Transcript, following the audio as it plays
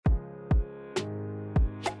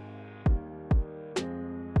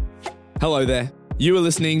Hello there. You are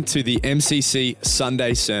listening to the MCC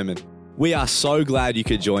Sunday Sermon. We are so glad you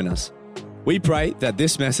could join us. We pray that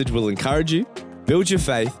this message will encourage you, build your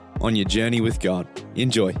faith on your journey with God.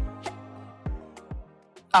 Enjoy.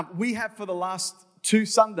 We have for the last 2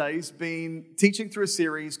 Sundays been teaching through a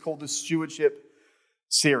series called the Stewardship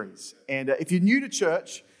series. And if you're new to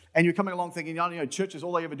church and you're coming along thinking, churches,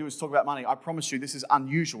 all they ever do is talk about money, I promise you this is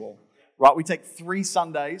unusual, right? We take 3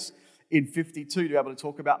 Sundays in 52 to be able to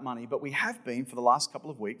talk about money, but we have been for the last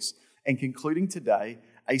couple of weeks and concluding today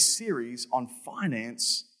a series on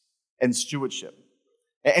finance and stewardship.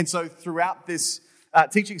 And so throughout this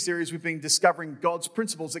teaching series, we've been discovering God's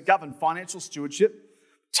principles that govern financial stewardship,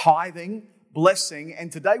 tithing, blessing,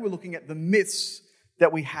 and today we're looking at the myths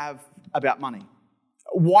that we have about money.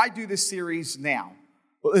 Why do this series now?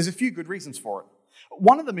 Well, there's a few good reasons for it.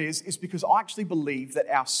 One of them is because I actually believe that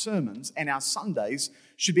our sermons and our Sundays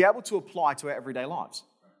should be able to apply to our everyday lives,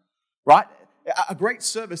 right? A great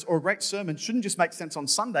service or a great sermon shouldn't just make sense on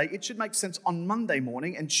Sunday. It should make sense on Monday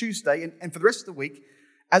morning and Tuesday and for the rest of the week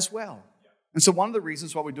as well. And so one of the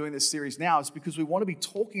reasons why we're doing this series now is because we want to be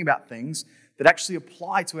talking about things that actually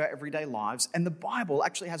apply to our everyday lives. And the Bible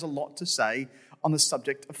actually has a lot to say on the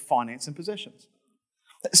subject of finance and possessions.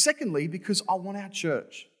 Secondly, because I want our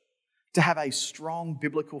church to have a strong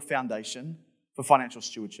biblical foundation for financial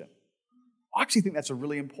stewardship. I actually think that's a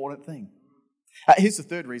really important thing. Here's the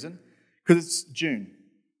third reason, because it's June.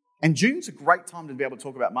 And June's a great time to be able to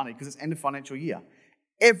talk about money because it's end of financial year.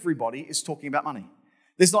 Everybody is talking about money.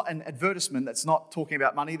 There's not an advertisement that's not talking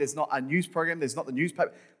about money. There's not a news program. There's not the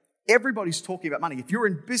newspaper. Everybody's talking about money. If you're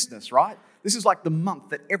in business, right, this is like the month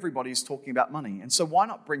that everybody is talking about money. And so why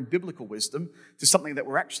not bring biblical wisdom to something that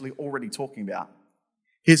we're actually already talking about?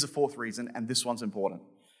 Here's the fourth reason, and this one's important,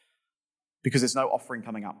 because there's no offering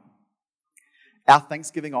coming up. Our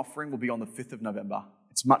Thanksgiving offering will be on the 5th of November.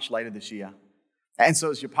 It's much later this year. And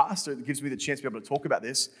so as your pastor, it gives me the chance to be able to talk about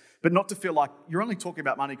this, but not to feel like you're only talking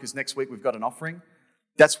about money because next week we've got an offering.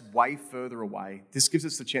 That's way further away. This gives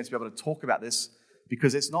us the chance to be able to talk about this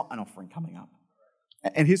because there's not an offering coming up.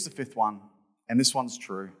 And here's the fifth one, and this one's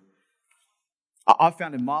true. I've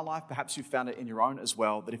found in my life, perhaps you've found it in your own as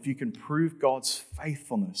well, that if you can prove God's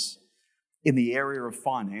faithfulness in the area of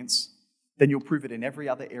finance, then you'll prove it in every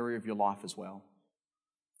other area of your life as well.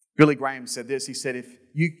 Billy Graham said this. He said,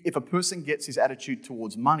 if a person gets his attitude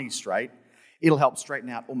towards money straight, it'll help straighten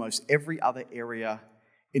out almost every other area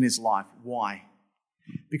in his life. Why?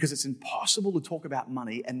 Because it's impossible to talk about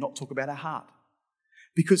money and not talk about our heart.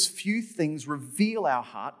 Because few things reveal our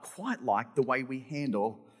heart quite like the way we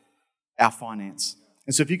handle our finance.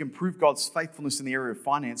 And so if you can prove God's faithfulness in the area of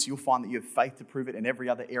finance, you'll find that you have faith to prove it in every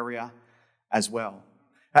other area as well.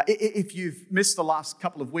 If you've missed the last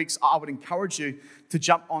couple of weeks, I would encourage you to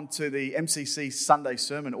jump onto the MCC Sunday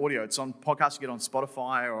Sermon audio. It's on podcasts you get on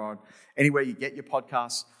Spotify or on anywhere you get your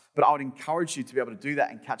podcasts. But I would encourage you to be able to do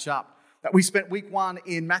that and catch up. We spent week 1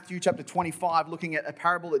 in Matthew chapter 25 looking at a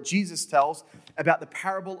parable that Jesus tells about the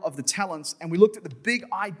parable of the talents, and we looked at the big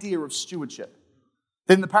idea of stewardship.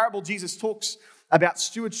 Then in the parable, Jesus talks about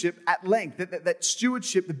stewardship at length, that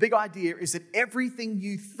stewardship, the big idea is that everything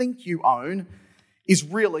you think you own is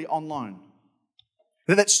really on loan.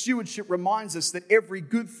 That stewardship reminds us that every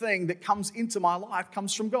good thing that comes into my life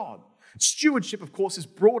comes from God. Stewardship, of course, is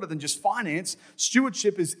broader than just finance.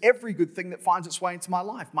 Stewardship is every good thing that finds its way into my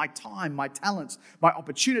life, my time, my talents, my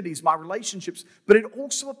opportunities, my relationships. But it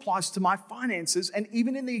also applies to my finances. And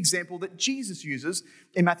even in the example that Jesus uses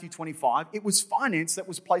in Matthew 25, it was finance that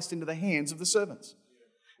was placed into the hands of the servants.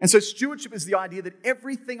 And so stewardship is the idea that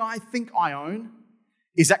everything I think I own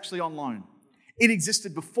is actually on loan. It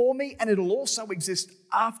existed before me and it'll also exist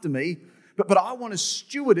after me. But I want to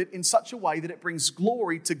steward it in such a way that it brings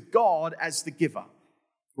glory to God as the giver.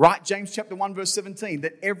 Right? James chapter 1 verse 17,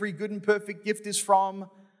 that every good and perfect gift is from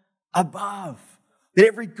above. That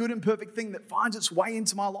every good and perfect thing that finds its way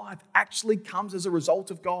into my life actually comes as a result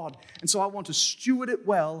of God. And so I want to steward it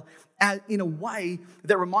well in a way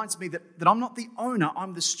that reminds me that I'm not the owner,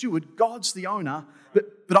 I'm the steward. God's the owner.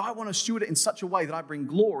 But I want to steward it in such a way that I bring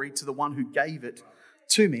glory to the one who gave it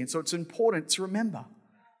to me. And so it's important to remember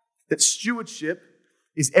that stewardship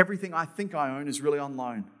is everything I think I own is really on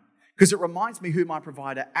loan. Because it reminds me who my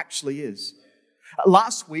provider actually is.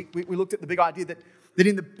 Last week, we looked at the big idea that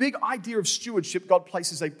in the big idea of stewardship, God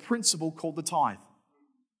places a principle called the tithe.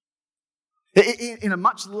 In a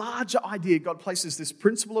much larger idea, God places this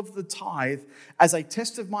principle of the tithe as a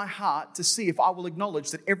test of my heart to see if I will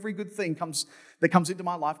acknowledge that every good thing that comes into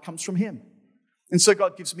my life comes from Him. And so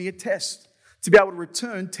God gives me a test to be able to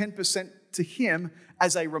return 10% to him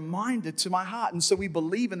as a reminder to my heart. And so we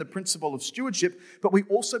believe in the principle of stewardship, but we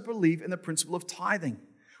also believe in the principle of tithing,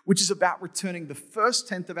 which is about returning the first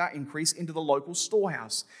tenth of our increase into the local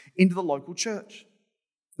storehouse, into the local church.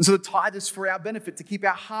 And so the tithe is for our benefit, to keep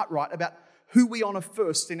our heart right about who we honor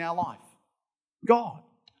first in our life. God.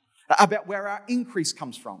 About where our increase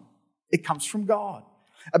comes from. It comes from God.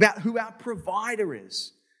 About who our provider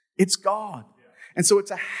is. It's God. And so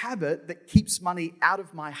it's a habit that keeps money out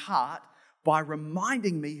of my heart by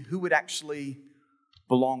reminding me who it actually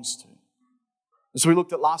belongs to. And so we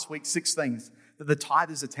looked at last week 6 things. That the tithe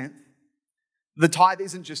is a tenth. The tithe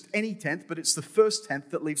isn't just any tenth, but it's the first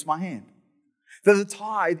tenth that leaves my hand. That the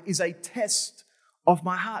tithe is a test of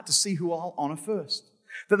my heart to see who I'll honor first.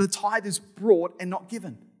 That the tithe is brought and not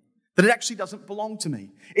given. That it actually doesn't belong to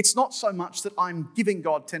me. It's not so much that I'm giving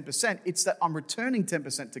God 10%, it's that I'm returning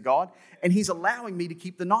 10% to God and he's allowing me to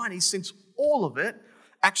keep the 90 since all of it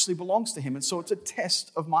actually belongs to him. And so it's a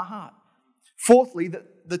test of my heart. Fourthly,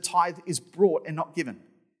 that the tithe is brought and not given.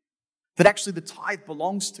 That actually the tithe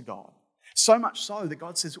belongs to God. So much so that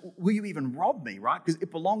God says, will you even rob me, right? Because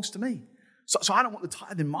it belongs to me. So I don't want the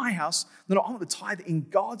tithe in my house. No, I want the tithe in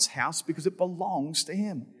God's house because it belongs to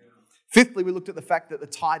him. Fifthly, we looked at the fact that the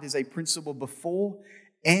tithe is a principle before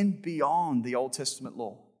and beyond the Old Testament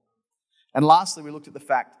law. And lastly, we looked at the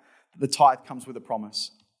fact that the tithe comes with a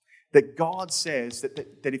promise. That God says that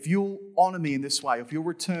if you'll honor me in this way, if you'll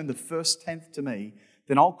return the first tenth to me,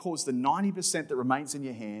 then I'll cause the 90% that remains in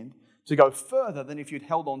your hand to go further than if you'd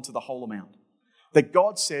held on to the whole amount. That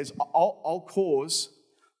God says, I'll cause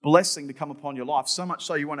blessing to come upon your life, so much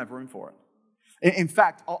so you won't have room for it. In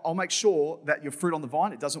fact, I'll make sure that your fruit on the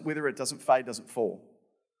vine, it doesn't wither, it doesn't fade, it doesn't fall.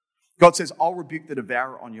 God says, I'll rebuke the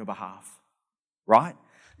devourer on your behalf, right?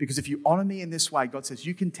 Because if you honor me in this way, God says,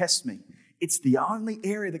 you can test me. It's the only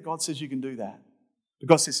area that God says you can do that. But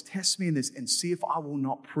God says, test me in this and see if I will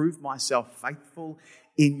not prove myself faithful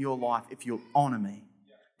in your life if you'll honor me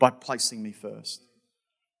by placing me first.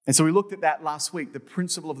 And so we looked at that last week, the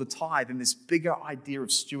principle of the tithe and this bigger idea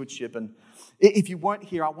of stewardship. And if you weren't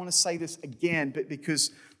here, I want to say this again, but because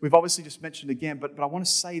we've obviously just mentioned it again, but I want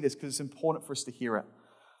to say this because it's important for us to hear it.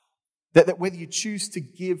 That whether you choose to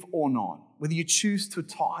give or not, whether you choose to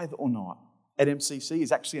tithe or not at MCC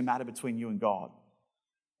is actually a matter between you and God.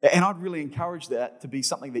 And I'd really encourage that to be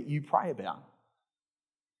something that you pray about.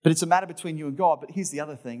 But it's a matter between you and God. But here's the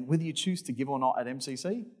other thing, whether you choose to give or not at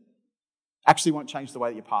MCC actually won't change the way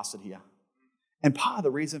that you're pastored here. And part of the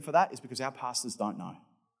reason for that is because our pastors don't know,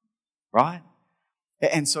 right?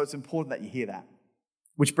 And so it's important that you hear that.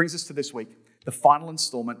 Which brings us to this week, the final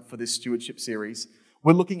installment for this stewardship series.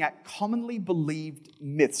 We're looking at commonly believed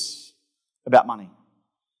myths about money.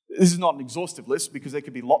 This is not an exhaustive list because there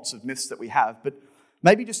could be lots of myths that we have, but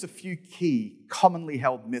maybe just a few key commonly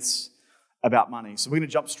held myths about money. So we're going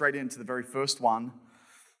to jump straight into the very first one.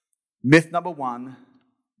 Myth number 1,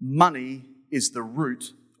 money is the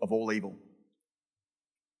root of all evil.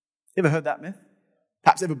 Ever heard that myth?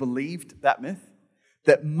 Perhaps ever believed that myth?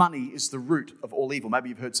 That money is the root of all evil. Maybe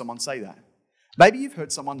you've heard someone say that. Maybe you've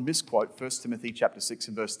heard someone misquote 1 Timothy chapter 6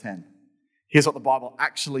 and verse 10. Here's what the Bible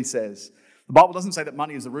actually says. The Bible doesn't say that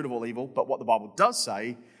money is the root of all evil, but what the Bible does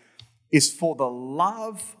say is for the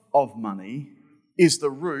love of money is the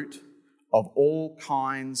root of all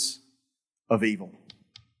kinds of evil.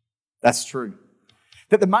 That's true.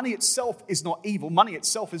 That the money itself is not evil, money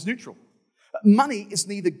itself is neutral. Money is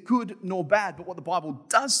neither good nor bad, but what the Bible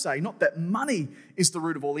does say, not that money is the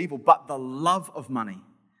root of all evil, but the love of money,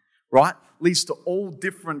 right, leads to all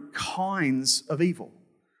different kinds of evil.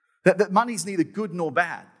 That money is neither good nor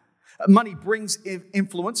bad. Money brings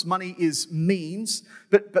influence, money is means,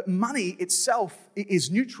 but money itself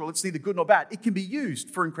is neutral. It's neither good nor bad. It can be used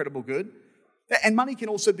for incredible good, and money can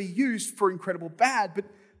also be used for incredible bad, but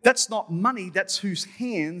that's not money, that's whose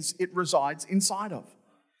hands it resides inside of.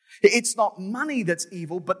 It's not money that's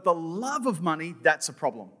evil, but the love of money, that's a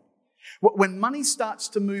problem. When money starts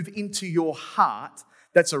to move into your heart,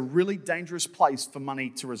 that's a really dangerous place for money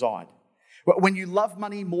to reside. When you love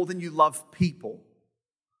money more than you love people,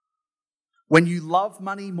 when you love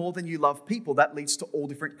money more than you love people, that leads to all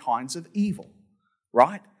different kinds of evil,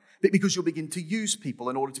 right? Because you'll begin to use people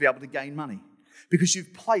in order to be able to gain money. Because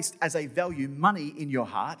you've placed as a value money in your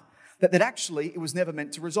heart that actually it was never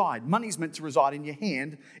meant to reside. Money's meant to reside in your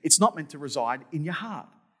hand. It's not meant to reside in your heart.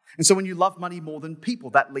 And so when you love money more than people,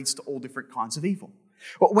 that leads to all different kinds of evil.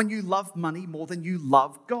 But when you love money more than you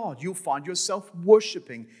love God, you'll find yourself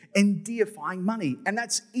worshiping and deifying money. And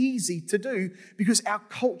that's easy to do because our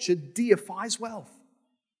culture deifies wealth.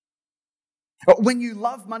 But when you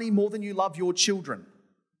love money more than you love your children,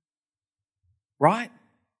 right?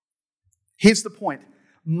 Here's the point.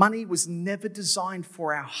 Money was never designed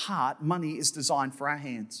for our heart. Money is designed for our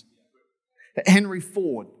hands. Henry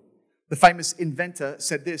Ford, the famous inventor,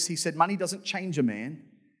 said this. He said, money doesn't change a man.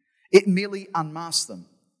 It merely unmasks them.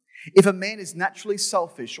 If a man is naturally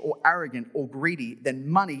selfish or arrogant or greedy, then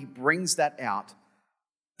money brings that out.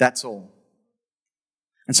 That's all.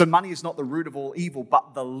 And so money is not the root of all evil,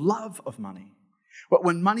 but the love of money. But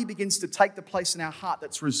when money begins to take the place in our heart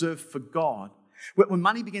that's reserved for God, when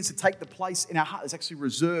money begins to take the place in our heart that's actually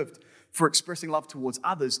reserved for expressing love towards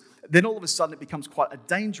others, then all of a sudden it becomes quite a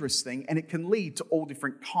dangerous thing, and it can lead to all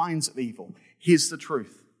different kinds of evil. Here's the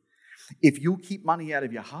truth. If you'll keep money out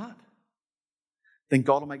of your heart, then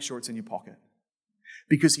God will make sure it's in your pocket,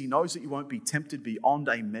 because he knows that you won't be tempted beyond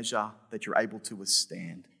a measure that you're able to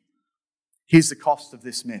withstand. Here's the cost of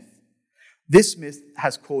this myth. This myth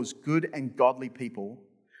has caused good and godly people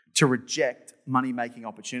to reject money-making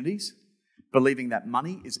opportunities, believing that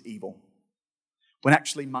money is evil, when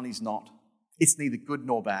actually money's not. It's neither good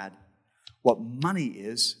nor bad. What money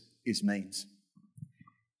is means.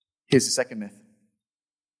 Here's the second myth.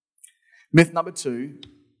 Myth number 2,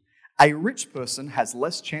 a rich person has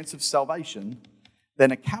less chance of salvation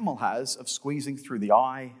than a camel has of squeezing through the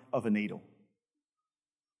eye of a needle.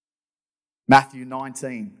 Matthew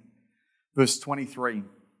 19, verse 23.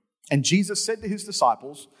 And Jesus said to his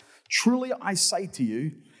disciples, truly I say to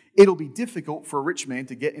you, it'll be difficult for a rich man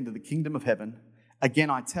to get into the kingdom of heaven. Again,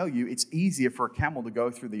 I tell you, it's easier for a camel to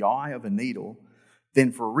go through the eye of a needle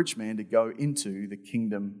than for a rich man to go into the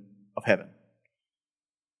kingdom of heaven.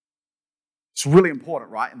 It's really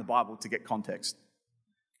important, right, in the Bible to get context.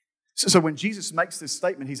 So when Jesus makes this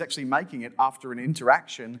statement, he's actually making it after an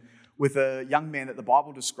interaction with a young man that the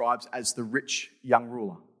Bible describes as the rich young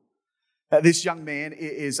ruler. This young man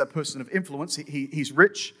is a person of influence. He's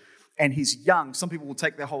rich and he's young. Some people will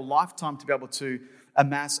take their whole lifetime to be able to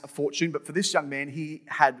amass a fortune, but for this young man, he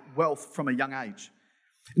had wealth from a young age.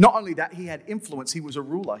 Not only that, he had influence. He was a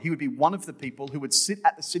ruler. He would be one of the people who would sit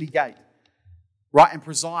at the city gate, right, and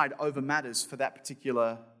preside over matters for that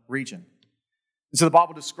particular region. And so the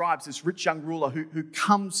Bible describes this rich young ruler who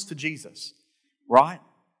comes to Jesus, right?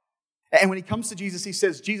 And when he comes to Jesus, he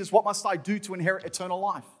says, Jesus, what must I do to inherit eternal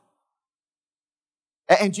life?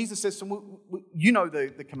 And Jesus says to him, you know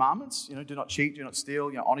the commandments, do not cheat, do not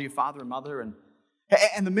steal, honor your father and mother.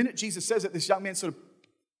 And the minute Jesus says it, this young man sort of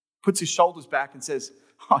puts his shoulders back and says,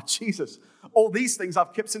 oh, Jesus, all these things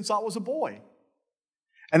I've kept since I was a boy.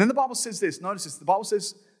 And then the Bible says this, notice this, the Bible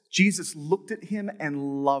says Jesus looked at him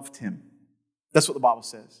and loved him. That's what the Bible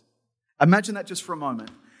says. Imagine that just for a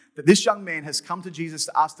moment, that this young man has come to Jesus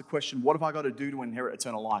to ask the question, what have I got to do to inherit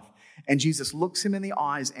eternal life? And Jesus looks him in the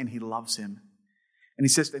eyes and he loves him. And he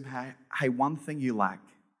says to him, hey, one thing you lack,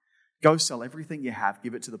 go sell everything you have,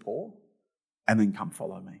 give it to the poor, and then come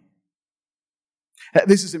follow me.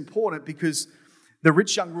 This is important because the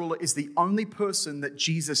rich young ruler is the only person that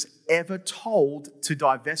Jesus ever told to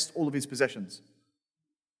divest all of his possessions.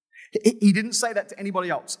 He didn't say that to anybody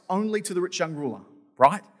else, only to the rich young ruler,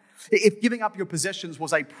 right? If giving up your possessions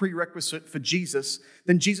was a prerequisite for Jesus,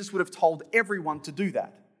 then Jesus would have told everyone to do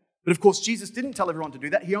that. But of course, Jesus didn't tell everyone to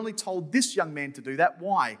do that. He only told this young man to do that.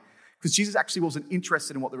 Why? Because Jesus actually wasn't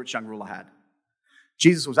interested in what the rich young ruler had.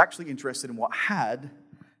 Jesus was actually interested in what had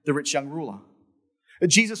the rich young ruler.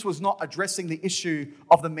 Jesus was not addressing the issue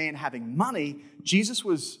of the man having money. Jesus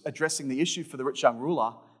was addressing the issue for the rich young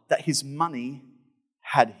ruler that his money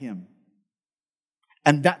had him.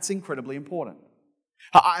 And that's incredibly important.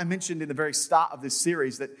 I mentioned in the very start of this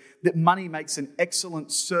series that money makes an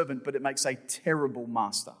excellent servant, but it makes a terrible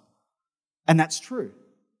master. And that's true.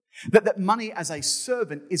 That money as a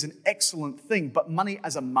servant is an excellent thing, but money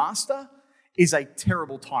as a master is a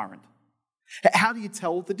terrible tyrant. How do you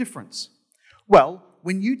tell the difference? Well,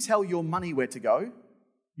 when you tell your money where to go,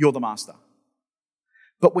 you're the master.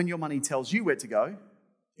 But when your money tells you where to go,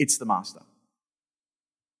 it's the master.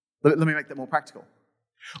 Let me make that more practical.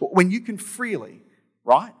 When you can freely,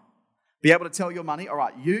 right, be able to tell your money, all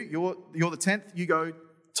right, you're the 10th, you go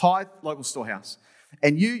tithe, local storehouse.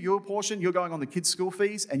 And your portion, you're going on the kids' school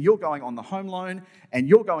fees, and you're going on the home loan, and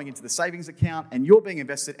you're going into the savings account, and you're being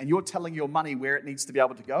invested, and you're telling your money where it needs to be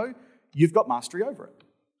able to go, you've got mastery over it.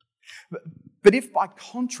 But if by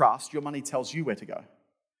contrast your money tells you where to go,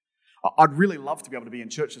 I'd really love to be able to be in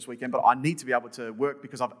church this weekend, but I need to be able to work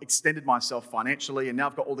because I've extended myself financially and now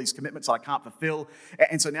I've got all these commitments that I can't fulfill.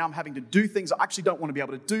 And so now I'm having to do things I actually don't want to be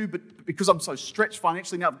able to do, but because I'm so stretched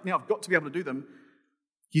financially, now I've got to be able to do them.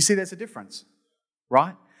 You see there's a difference,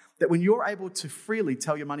 right? That when you're able to freely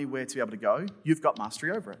tell your money where to be able to go, you've got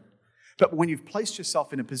mastery over it. But when you've placed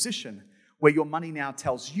yourself in a position where your money now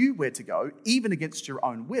tells you where to go, even against your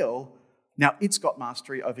own will, Now it's got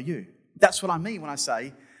mastery over you. That's what I mean when I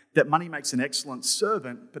say that money makes an excellent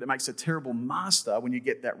servant, but it makes a terrible master when you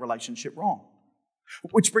get that relationship wrong.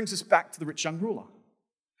 Which brings us back to the rich young ruler.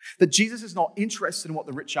 That Jesus is not interested in what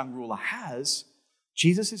the rich young ruler has.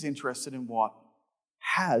 Jesus is interested in what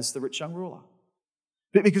has the rich young ruler.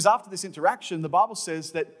 Because after this interaction, the Bible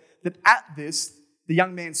says that at this, the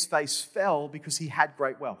young man's face fell because he had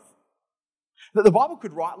great wealth. That the Bible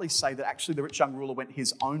could rightly say that actually the rich young ruler went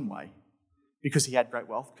his own way because he had great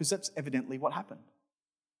wealth, because that's evidently what happened.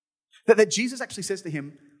 That Jesus actually says to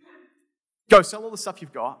him, go sell all the stuff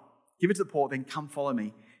you've got, give it to the poor, then come follow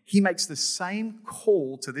me. He makes the same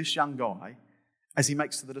call to this young guy as he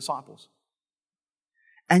makes to the disciples.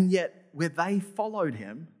 And yet, where they followed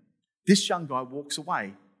him, this young guy walks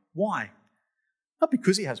away. Why? Not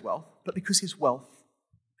because he has wealth, but because his wealth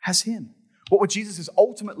has him. What Jesus is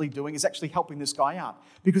ultimately doing is actually helping this guy out.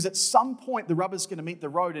 Because at some point, the rubber's going to meet the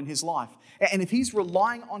road in his life. And if he's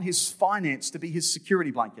relying on his finance to be his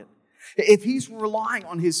security blanket, if he's relying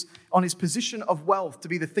on his position of wealth to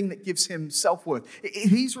be the thing that gives him self-worth,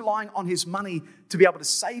 if he's relying on his money to be able to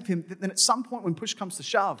save him, then at some point when push comes to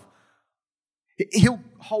shove, he'll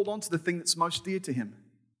hold on to the thing that's most dear to him.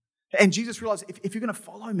 And Jesus realized, if you're going to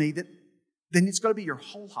follow me, then it's got to be your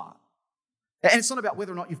whole heart. And it's not about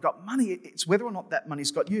whether or not you've got money, it's whether or not that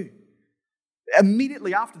money's got you.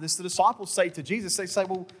 Immediately after this, the disciples say to Jesus, they say,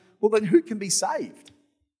 well, then who can be saved?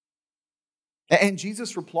 And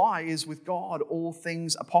Jesus' reply is, with God, all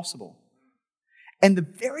things are possible. And the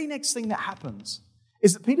very next thing that happens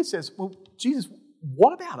is that Peter says, well, Jesus,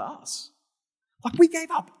 what about us? Like, we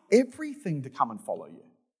gave up everything to come and follow you.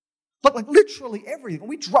 Like literally everything.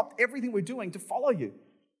 We dropped everything we're doing to follow you.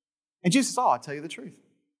 And Jesus says, I tell you the truth.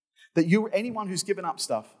 That anyone who's given up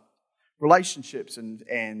stuff, relationships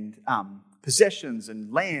and possessions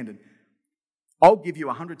and land, and I'll give you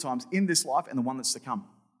 100 times in this life and the one that's to come.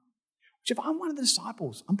 Which if I'm one of the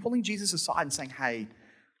disciples, I'm pulling Jesus aside and saying, hey,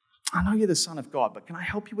 I know you're the Son of God, but can I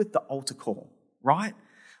help you with the altar call, right?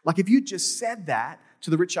 Like if you just said that to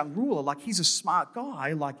the rich young ruler, like he's a smart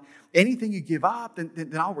guy, like anything you give up,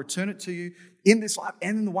 then I'll return it to you in this life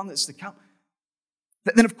and in the one that's to come.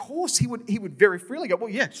 Then of course he would very freely go, well,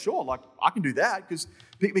 yeah, sure, like I can do that because,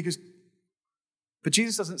 but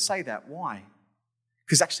Jesus doesn't say that. Why?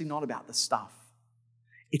 Because it's actually not about the stuff.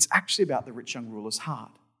 It's actually about the rich young ruler's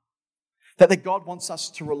heart. That God wants us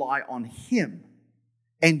to rely on him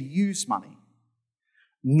and use money,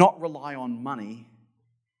 not rely on money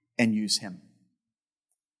and use him.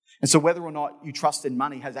 And so whether or not you trust in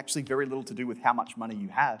money has actually very little to do with how much money you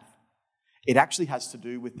have. It actually has to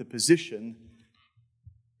do with the position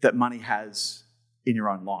that money has in your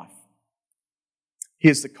own life.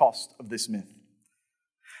 Here's the cost of this myth.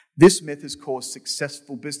 This myth has caused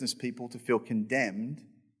successful business people to feel condemned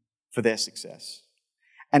for their success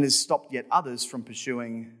and has stopped yet others from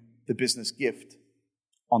pursuing the business gift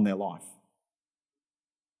on their life.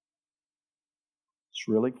 It's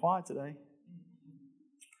really quiet today.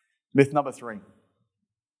 Myth number 3.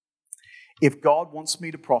 If God wants me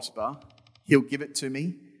to prosper, he'll give it to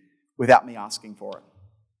me without me asking for it.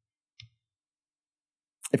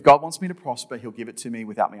 If God wants me to prosper, he'll give it to me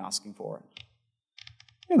without me asking for it.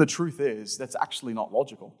 And the truth is, that's actually not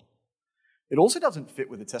logical. It also doesn't fit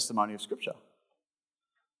with the testimony of Scripture.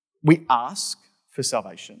 We ask for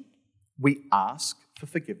salvation. We ask for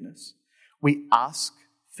forgiveness. We ask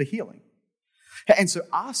for healing. And so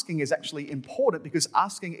asking is actually important because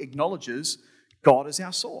asking acknowledges God as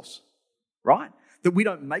our source, right? That we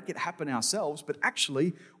don't make it happen ourselves, but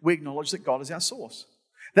actually we acknowledge that God is our source.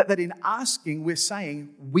 That in asking, we're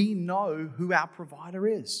saying we know who our provider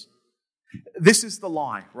is. This is the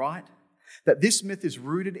lie, right? That this myth is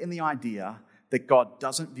rooted in the idea that God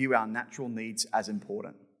doesn't view our natural needs as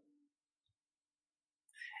important.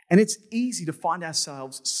 And it's easy to find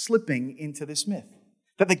ourselves slipping into this myth.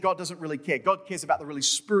 That God doesn't really care. God cares about the really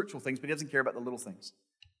spiritual things, but he doesn't care about the little things.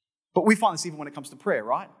 But we find this even when it comes to prayer,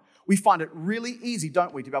 right? We find it really easy,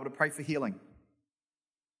 don't we, to be able to pray for healing.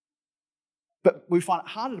 But we find it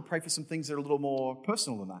harder to pray for some things that are a little more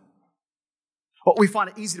personal than that. Or we find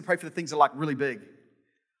it easy to pray for the things that are like really big.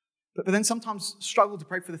 But then sometimes struggle to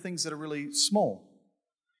pray for the things that are really small.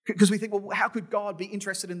 Because we think, well, how could God be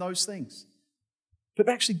interested in those things? But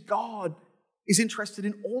actually God is interested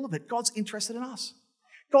in all of it. God's interested in us.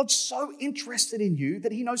 God's so interested in you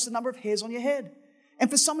that he knows the number of hairs on your head. And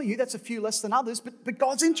for some of you, that's a few less than others, but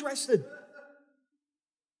God's interested.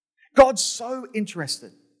 God's so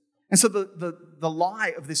interested. And so the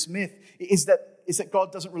lie of this myth is that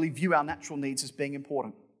God doesn't really view our natural needs as being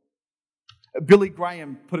important. Billy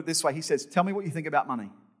Graham put it this way. He says, tell me what you think about money,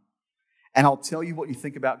 and I'll tell you what you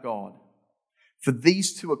think about God. For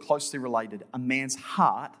these two are closely related. A man's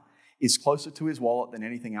heart is closer to his wallet than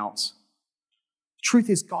anything else. The truth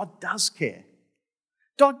is, God does care.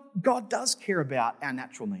 God does care about our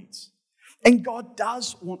natural needs. And God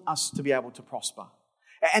does want us to be able to prosper.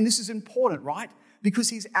 And this is important, right? Because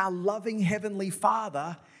He's our loving Heavenly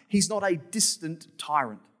Father. He's not a distant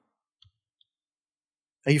tyrant.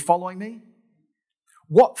 Are you following me?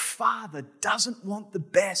 What father doesn't want the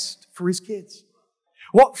best for his kids?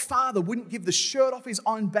 What father wouldn't give the shirt off his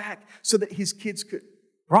own back so that his kids could,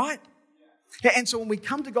 right? And so when we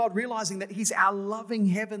come to God realizing that He's our loving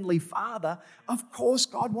Heavenly Father, of course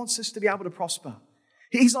God wants us to be able to prosper.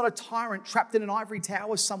 He's not a tyrant trapped in an ivory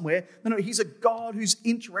tower somewhere. No, He's a God who's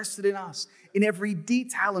interested in us, in every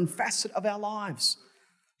detail and facet of our lives.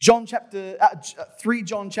 John chapter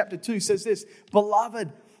 2 says this,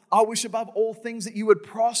 "Beloved, I wish above all things that you would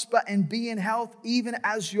prosper and be in health, even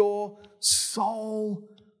as your soul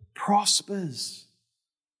prospers."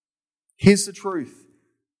 Here's the truth.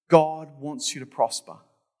 God wants you to prosper.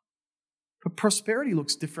 But prosperity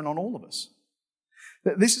looks different on all of us.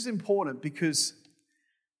 This is important because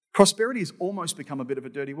prosperity has almost become a bit of a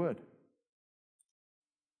dirty word.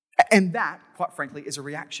 And that, quite frankly, is a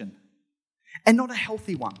reaction. And not a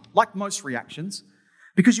healthy one, like most reactions,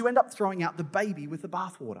 because you end up throwing out the baby with the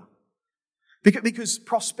bathwater. Because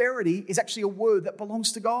prosperity is actually a word that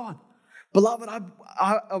belongs to God. Beloved,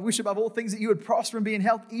 I wish above all things that you would prosper and be in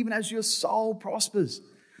health, even as your soul prospers.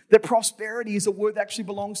 That prosperity is a word that actually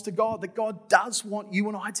belongs to God, that God does want you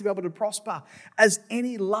and I to be able to prosper, as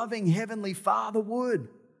any loving Heavenly Father would.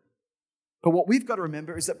 But what we've got to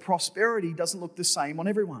remember is that prosperity doesn't look the same on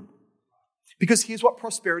everyone. Because here's what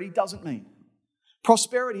prosperity doesn't mean.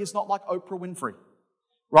 Prosperity is not like Oprah Winfrey,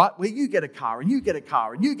 right? Where you get a car and you get a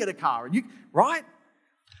car and you get a car and you, right?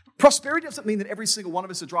 Prosperity doesn't mean that every single one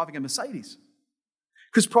of us are driving a Mercedes.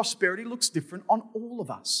 Because prosperity looks different on all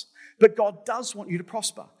of us. But God does want you to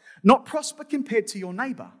prosper. Not prosper compared to your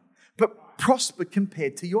neighbor, but prosper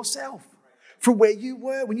compared to yourself. For where you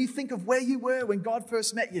were, when you think of where you were when God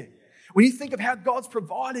first met you, when you think of how God's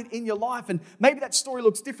provided in your life, and maybe that story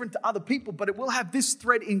looks different to other people, but it will have this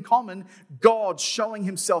thread in common: God showing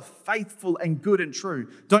Himself faithful and good and true.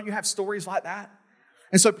 Don't you have stories like that?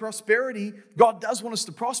 And so prosperity, God does want us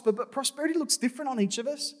to prosper, but prosperity looks different on each of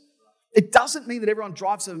us. It doesn't mean that everyone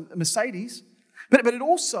drives a Mercedes, but it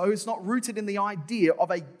also is not rooted in the idea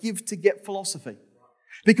of a give-to-get philosophy.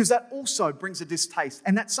 Because that also brings a distaste.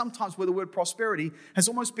 And that's sometimes where the word prosperity has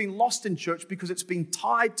almost been lost in church, because it's been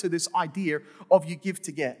tied to this idea of you give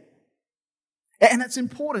to get. And that's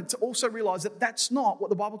important to also realize that that's not what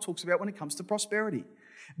the Bible talks about when it comes to prosperity.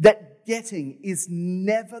 That getting is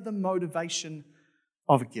never the motivation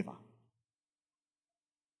of a giver.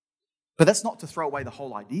 But that's not to throw away the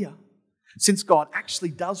whole idea, since God actually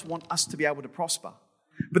does want us to be able to prosper.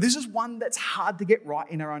 But this is one that's hard to get right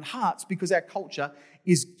in our own hearts, because our culture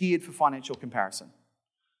is geared for financial comparison.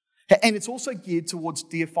 And it's also geared towards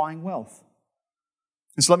deifying wealth.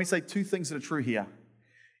 And so let me say two things that are true here.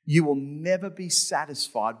 You will never be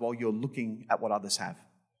satisfied while you're looking at what others have.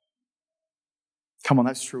 Come on,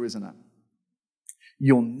 that's true, isn't it?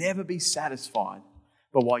 You'll never be satisfied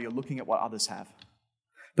but while you're looking at what others have.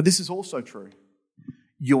 But this is also true.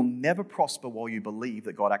 You'll never prosper while you believe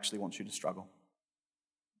that God actually wants you to struggle.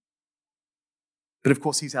 But of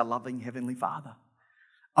course, He's our loving Heavenly Father.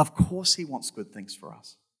 Of course, He wants good things for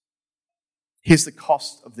us. Here's the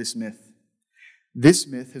cost of this myth. This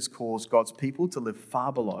myth has caused God's people to live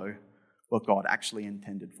far below what God actually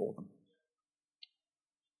intended for them.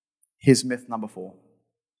 Here's myth number 4.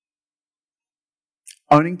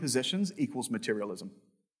 Owning possessions equals materialism.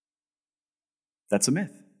 That's a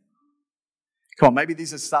myth. Come on, maybe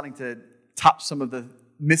these are starting to touch some of the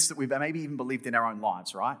myths that we've maybe even believed in our own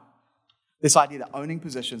lives, right? This idea that owning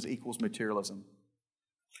possessions equals materialism.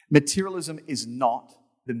 Materialism is not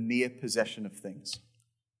the mere possession of things.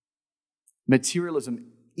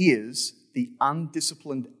 Materialism is the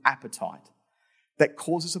undisciplined appetite that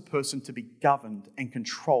causes a person to be governed and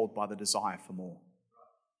controlled by the desire for more.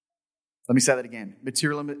 Let me say that again.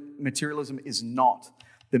 Materialism is not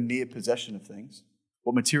the mere possession of things.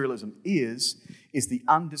 What materialism is the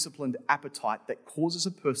undisciplined appetite that causes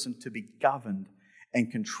a person to be governed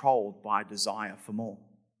and controlled by a desire for more.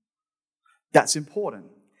 That's important,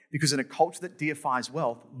 because in a culture that deifies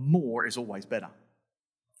wealth, more is always better.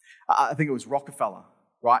 I think it was Rockefeller,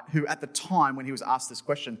 right, who at the time when he was asked this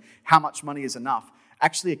question, how much money is enough,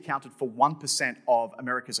 actually accounted for 1% of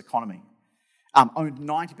America's economy. Owned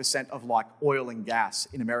 90% of like oil and gas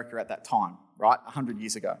in America at that time, right, 100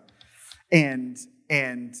 years ago. And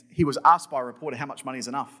he was asked by a reporter how much money is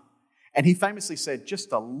enough. And he famously said,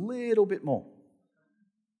 just a little bit more.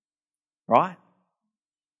 right?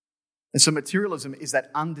 And so materialism is that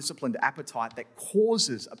undisciplined appetite that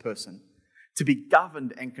causes a person to be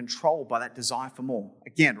governed and controlled by that desire for more.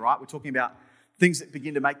 Again, right, we're talking about things that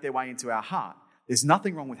begin to make their way into our heart. There's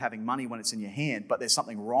nothing wrong with having money when it's in your hand, but there's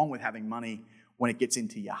something wrong with having money when it gets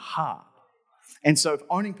into your heart. And so if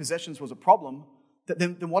owning possessions was a problem,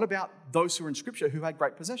 then what about those who are in Scripture who had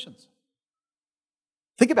great possessions?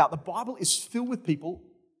 Think about it. The Bible is filled with people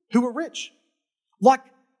who are rich, like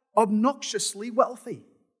obnoxiously wealthy.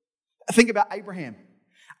 Think about Abraham.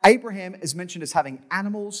 Abraham is mentioned as having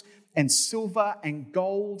animals and silver and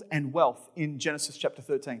gold and wealth in Genesis chapter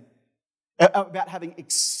 13, about having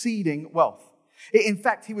exceeding wealth. In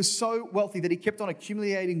fact, he was so wealthy that he kept on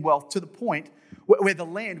accumulating wealth to the point where the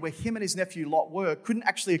land where him and his nephew Lot were couldn't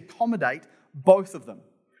actually accommodate both of them.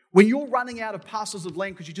 When you're running out of parcels of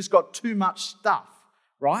land because you just got too much stuff,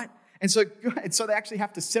 right? And so they actually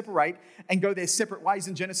have to separate and go their separate ways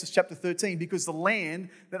in Genesis chapter 13 because the land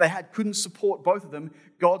that they had couldn't support both of them.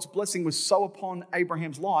 God's blessing was so upon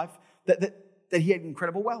Abraham's life that he had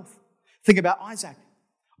incredible wealth. Think about Isaac.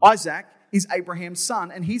 Isaac is Abraham's son,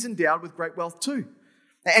 and he's endowed with great wealth too.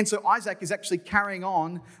 And so Isaac is actually carrying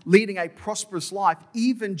on, leading a prosperous life,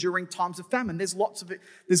 even during times of famine. There's lots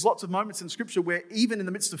of moments in Scripture where even in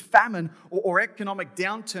the midst of famine or economic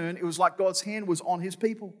downturn, it was like God's hand was on his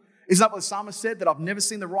people. Isn't that what the psalmist said? That I've never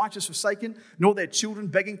seen the righteous forsaken, nor their children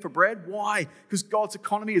begging for bread. Why? Because God's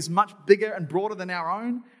economy is much bigger and broader than our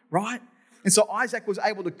own, right? And so Isaac was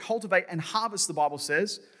able to cultivate and harvest, the Bible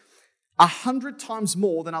says, 100 times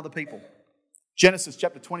more than other people. Genesis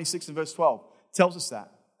chapter 26 and verse 12 tells us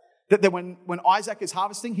that when Isaac is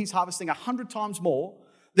harvesting, he's harvesting 100 times more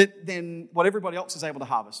than what everybody else is able to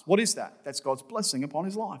harvest. What is that? That's God's blessing upon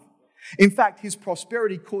his life. In fact, his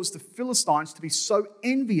prosperity caused the Philistines to be so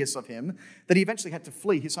envious of him that he eventually had to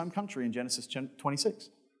flee his home country in Genesis 26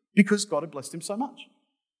 because God had blessed him so much.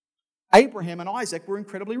 Abraham and Isaac were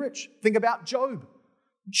incredibly rich. Think about Job.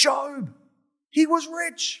 Job, he was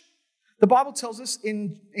rich. The Bible tells us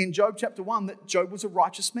in Job chapter 1 that Job was a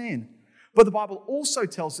righteous man. But the Bible also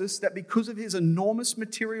tells us that because of his enormous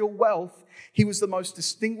material wealth, he was the most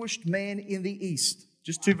distinguished man in the East.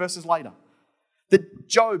 Just 2 verses later. That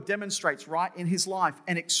Job demonstrates, right, in his life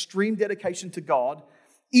an extreme dedication to God,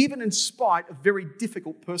 even in spite of very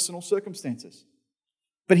difficult personal circumstances.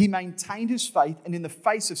 But he maintained his faith, and in the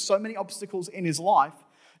face of so many obstacles in his life,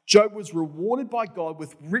 Job was rewarded by God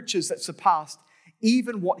with riches that surpassed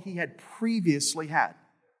even what he had previously had.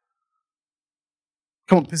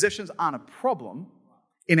 Come on, possessions aren't a problem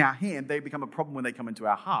in our hand. They become a problem when they come into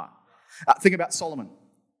our heart. Think about Solomon.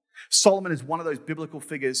 Solomon is one of those biblical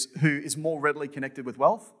figures who is more readily connected with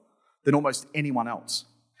wealth than almost anyone else.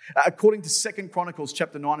 According to 2 Chronicles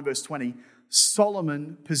chapter 9 and verse 20,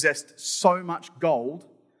 Solomon possessed so much gold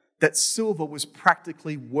that silver was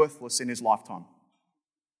practically worthless in his lifetime.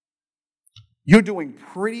 You're doing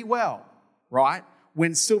pretty well, right?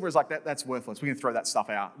 When silver is like that, that's worthless. We can throw that stuff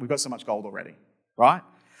out. We've got so much gold already, right?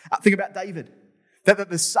 Think about David. That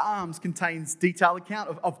the Psalms contains detailed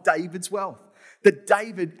account of David's wealth. That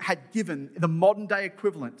David had given the modern day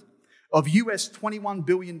equivalent of US $21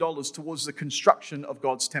 billion towards the construction of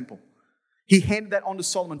God's temple. He handed that on to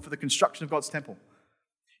Solomon for the construction of God's temple.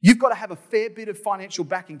 You've got to have a fair bit of financial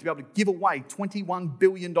backing to be able to give away $21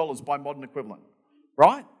 billion by modern equivalent,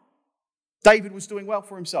 right? David was doing well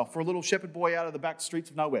for himself, for a little shepherd boy out of the back streets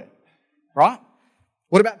of nowhere, right?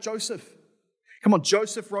 What about Joseph? Come on,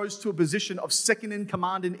 Joseph rose to a position of second in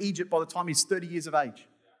command in Egypt by the time he's 30 years of age.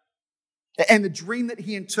 And the dream that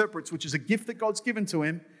he interprets, which is a gift that God's given to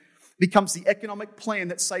him, becomes the economic plan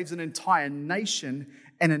that saves an entire nation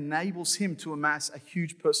and enables him to amass a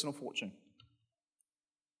huge personal fortune.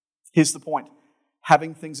 Here's the point.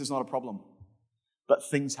 Having things is not a problem, but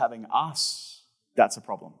things having us, that's a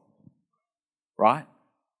problem. Right?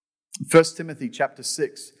 1 Timothy chapter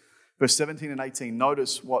 6, verse 17 and 18,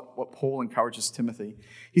 notice what Paul encourages Timothy.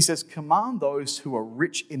 He says, command those who are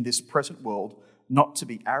rich in this present world not to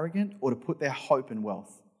be arrogant or to put their hope in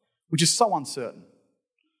wealth, which is so uncertain,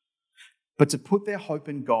 but to put their hope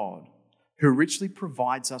in God, who richly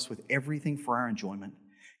provides us with everything for our enjoyment.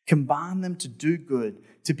 Command them to do good,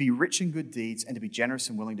 to be rich in good deeds, and to be generous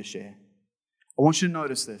and willing to share. I want you to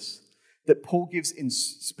notice this, that Paul gives in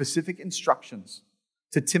specific instructions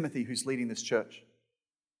to Timothy, who's leading this church.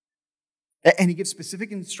 And he gives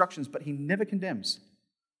specific instructions, but he never condemns.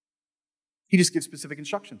 He just gives specific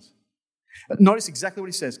instructions. Notice exactly what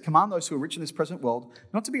he says. Command those who are rich in this present world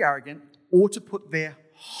not to be arrogant or to put their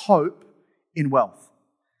hope in wealth.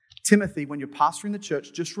 Timothy, when you're pastoring the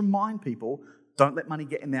church, just remind people, don't let money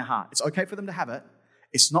get in their heart. It's okay for them to have it.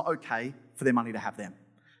 It's not okay for their money to have them.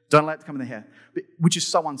 Don't allow it to come in their hair, which is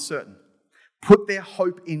so uncertain. Put their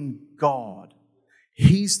hope in God.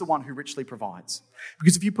 He's the one who richly provides.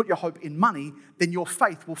 Because if you put your hope in money, then your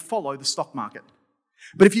faith will follow the stock market.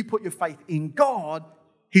 But if you put your faith in God,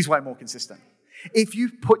 He's way more consistent. If you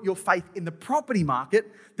put your faith in the property market,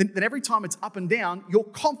 then every time it's up and down, your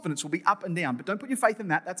confidence will be up and down. But don't put your faith in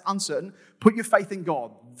that. That's uncertain. Put your faith in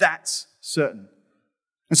God. That's certain.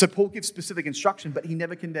 And so Paul gives specific instruction, but he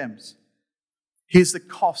never condemns. Here's the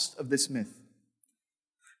cost of this myth.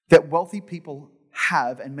 That wealthy people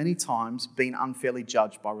have, and many times, been unfairly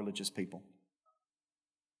judged by religious people.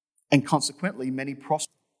 And consequently, many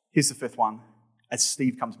prosper. Here's the fifth one, as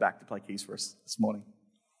Steve comes back to play keys for us this morning.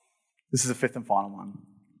 This is the fifth and final one.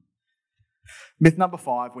 Myth number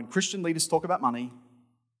 5, when Christian leaders talk about money,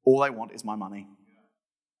 all they want is my money.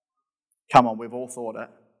 Come on, we've all thought it.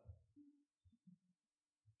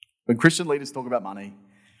 When Christian leaders talk about money,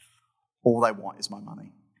 all they want is my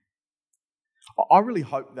money. I really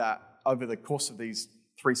hope that over the course of these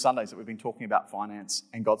 3 Sundays that we've been talking about finance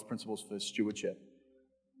and God's principles for stewardship,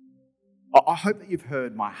 I hope that you've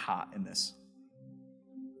heard my heart in this.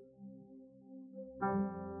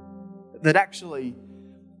 That actually,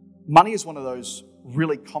 money is one of those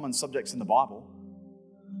really common subjects in the Bible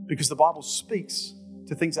because the Bible speaks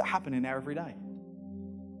to things that happen in our everyday.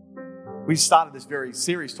 We started this very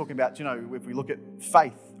series talking about, if we look at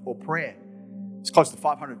faith or prayer, it's close to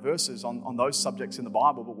 500 verses on those subjects in the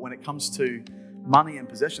Bible, but when it comes to money and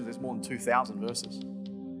possessions, there's more than 2,000 verses.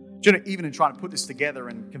 Even in trying to put this together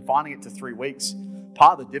and confining it to 3 weeks,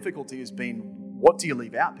 part of the difficulty has been, what do you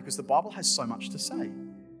leave out? Because the Bible has so much to say.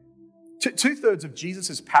 2/3 of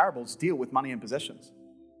Jesus' parables deal with money and possessions.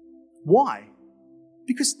 Why?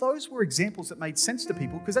 Because those were examples that made sense to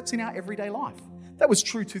people, because that's in our everyday life. That was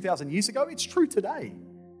true 2,000 years ago. It's true today.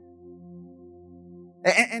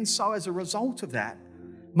 And so as a result of that,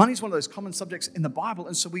 money is one of those common subjects in the Bible,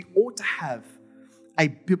 and so we ought to have a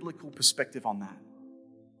biblical perspective on that.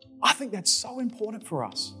 I think that's so important for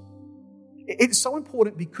us. It's so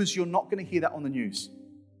important because you're not going to hear that on the news.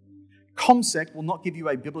 ComSec will not give you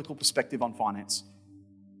a biblical perspective on finance,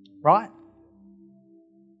 right?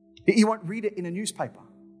 You won't read it in a newspaper.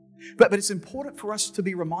 But it's important for us to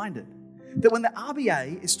be reminded that when the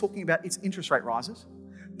RBA is talking about its interest rate rises,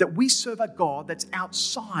 that we serve a God that's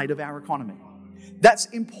outside of our economy. That's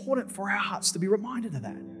important for our hearts to be reminded of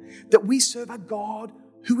that. That we serve a God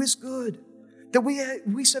who is good. That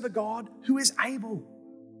we serve a God who is able,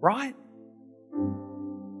 right?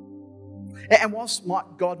 And whilst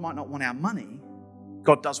God might not want our money,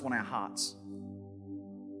 God does want our hearts.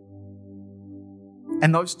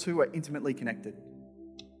 And those two are intimately connected.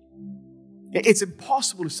 It's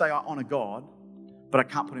impossible to say I honor God, but I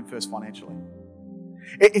can't put Him first financially.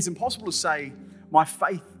 It's impossible to say my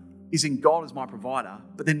faith is in God as my provider,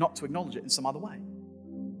 but then not to acknowledge it in some other way,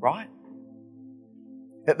 right?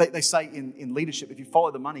 They say in leadership, if you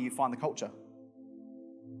follow the money, you find the culture.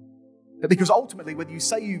 Because ultimately, whether you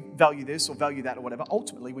say you value this or value that or whatever,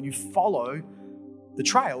 ultimately, when you follow the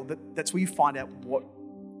trail, that's where you find out what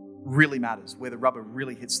really matters, where the rubber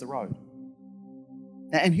really hits the road.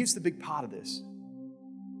 And here's the big part of this.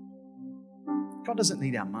 God doesn't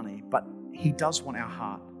need our money, but He does want our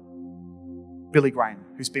heart. Billy Graham,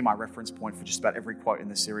 who's been my reference point for just about every quote in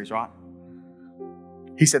this series, right?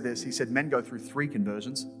 He said this, he said, men go through 3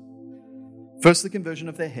 conversions. First, the conversion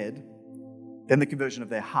of their head, then the conversion of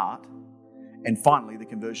their heart, and finally, the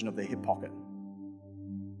conversion of their hip pocket.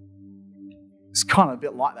 It's kind of a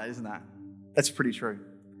bit like that, isn't that? That's pretty true.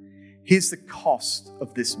 Here's the cost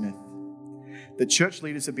of this myth. The church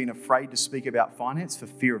leaders have been afraid to speak about finance for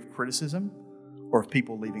fear of criticism or of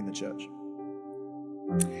people leaving the church.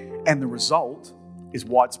 And the result is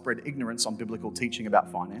widespread ignorance on biblical teaching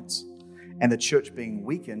about finance and the church being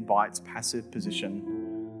weakened by its passive position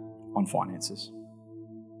on finances.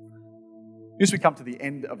 As we come to the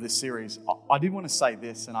end of this series, I did want to say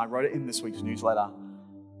this, and I wrote it in this week's newsletter,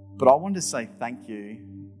 but I wanted to say thank you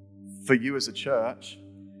for you as a church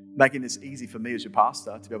making this easy for me as your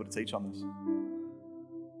pastor to be able to teach on this.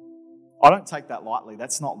 I don't take that lightly.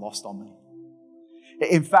 That's not lost on me.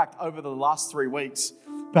 In fact, over the last 3 weeks,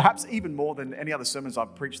 perhaps even more than any other sermons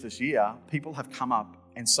I've preached this year, people have come up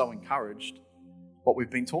and so encouraged what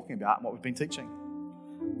we've been talking about and what we've been teaching.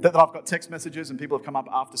 That I've got text messages and people have come up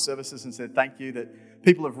after services and said thank you, that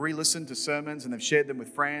people have re-listened to sermons and they've shared them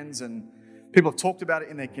with friends and people have talked about it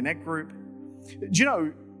in their Connect group. Do you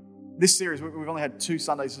know, this series, we've only had 2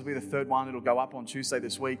 Sundays, this will be the 3rd one, it'll go up on Tuesday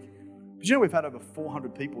this week. But you know we've had over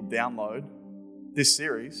 400 people download this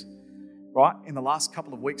series, right, in the last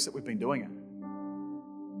couple of weeks that we've been doing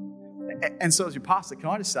it. And so as your pastor, can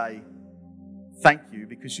I just say, thank you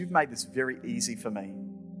because you've made this very easy for me.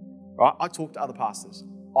 Right? I talk to other pastors.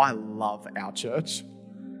 I love our church.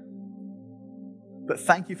 But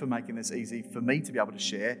thank you for making this easy for me to be able to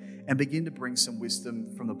share and begin to bring some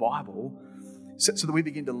wisdom from the Bible so that we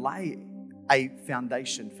begin to lay a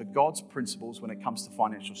foundation for God's principles when it comes to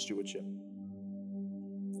financial stewardship.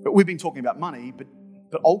 But we've been talking about money, but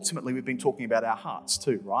ultimately we've been talking about our hearts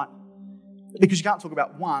too, right? Because you can't talk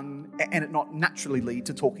about one and it not naturally lead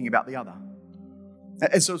to talking about the other.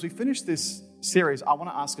 And so as we finish this series, I want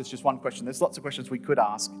to ask us just one question. There's lots of questions we could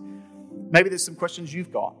ask. Maybe there's some questions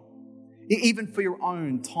you've got, even for your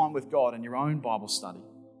own time with God and your own Bible study.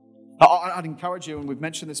 I'd encourage you, and we've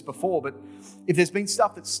mentioned this before, but if there's been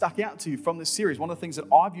stuff that's stuck out to you from this series, one of the things that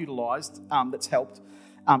I've utilised that's helped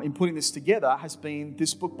in putting this together has been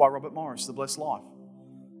this book by Robert Morris, The Blessed Life.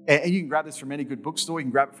 And you can grab this from any good bookstore. You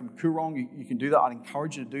can grab it from Koorong. You can do that. I'd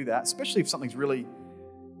encourage you to do that, especially if something's really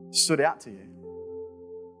stood out to you.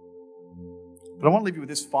 But I want to leave you with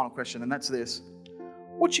this final question, and that's this.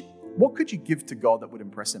 What could you give to God that would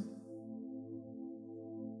impress him?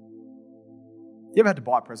 You ever had to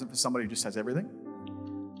buy a present for somebody who just has everything?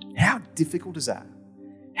 How difficult is that?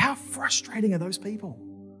 How frustrating are those people,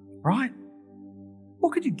 right?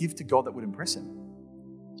 What could you give to God that would impress him?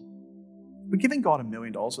 Would giving God $1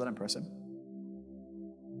 million, would that impress him?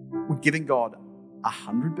 Would giving God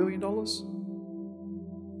 $100 billion?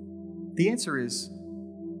 The answer is,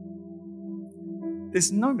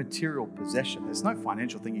 there's no material possession, there's no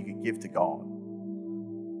financial thing you can give to God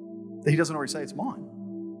that he doesn't already say it's mine.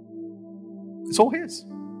 It's all his.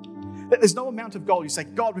 There's no amount of gold. You say,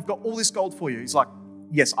 God, we've got all this gold for you. He's like,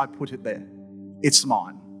 yes, I put it there. It's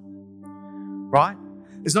mine. Right?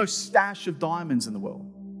 There's no stash of diamonds in the world.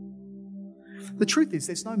 The truth is,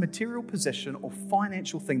 there's no material possession or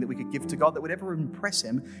financial thing that we could give to God that would ever impress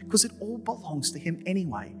him because it all belongs to him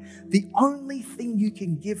anyway. The only thing you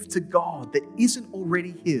can give to God that isn't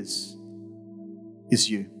already his is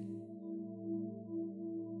you.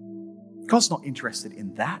 God's not interested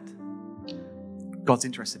in that. God's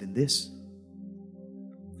interested in this.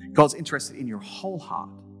 God's interested in your whole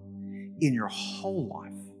heart, in your whole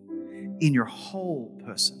life, in your whole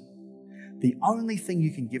person. The only thing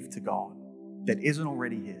you can give to God that isn't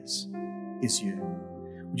already his is you.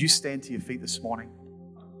 Would you stand to your feet this morning?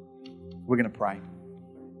 We're going to pray.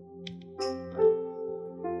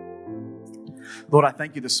 Lord, I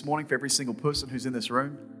thank you this morning for every single person who's in this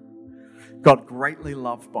room. God, greatly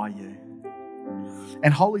loved by you.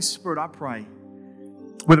 And Holy Spirit, I pray,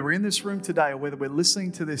 whether we're in this room today or whether we're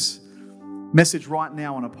listening to this message right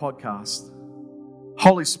now on a podcast,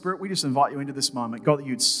 Holy Spirit, we just invite you into this moment. God, that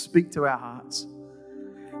you'd speak to our hearts.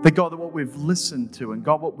 That God, that what we've listened to and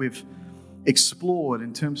God, what we've explored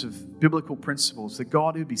in terms of biblical principles, that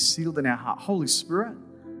God, it would be sealed in our heart. Holy Spirit,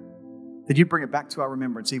 that you bring it back to our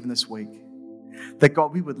remembrance even this week. That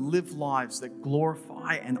God, we would live lives that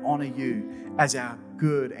glorify and honor you as our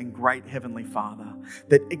good and great Heavenly Father.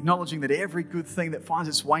 That acknowledging that every good thing that finds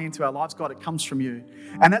its way into our lives, God, it comes from you.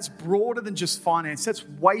 And that's broader than just finance. That's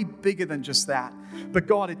way bigger than just that. But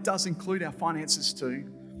God, it does include our finances too.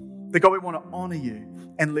 That God, we want to honor you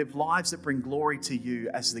and live lives that bring glory to you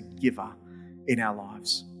as the giver in our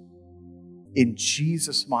lives. In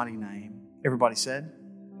Jesus' mighty name. Everybody said,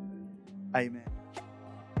 amen.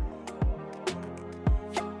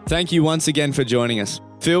 Thank you once again for joining us.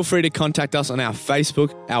 Feel free to contact us on our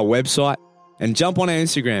Facebook, our website, and jump on our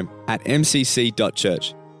Instagram at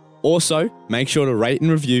mcc.church. Also, make sure to rate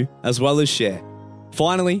and review as well as share.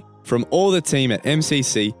 Finally, from all the team at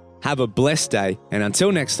MCC, have a blessed day, and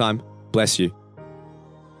until next time, bless you.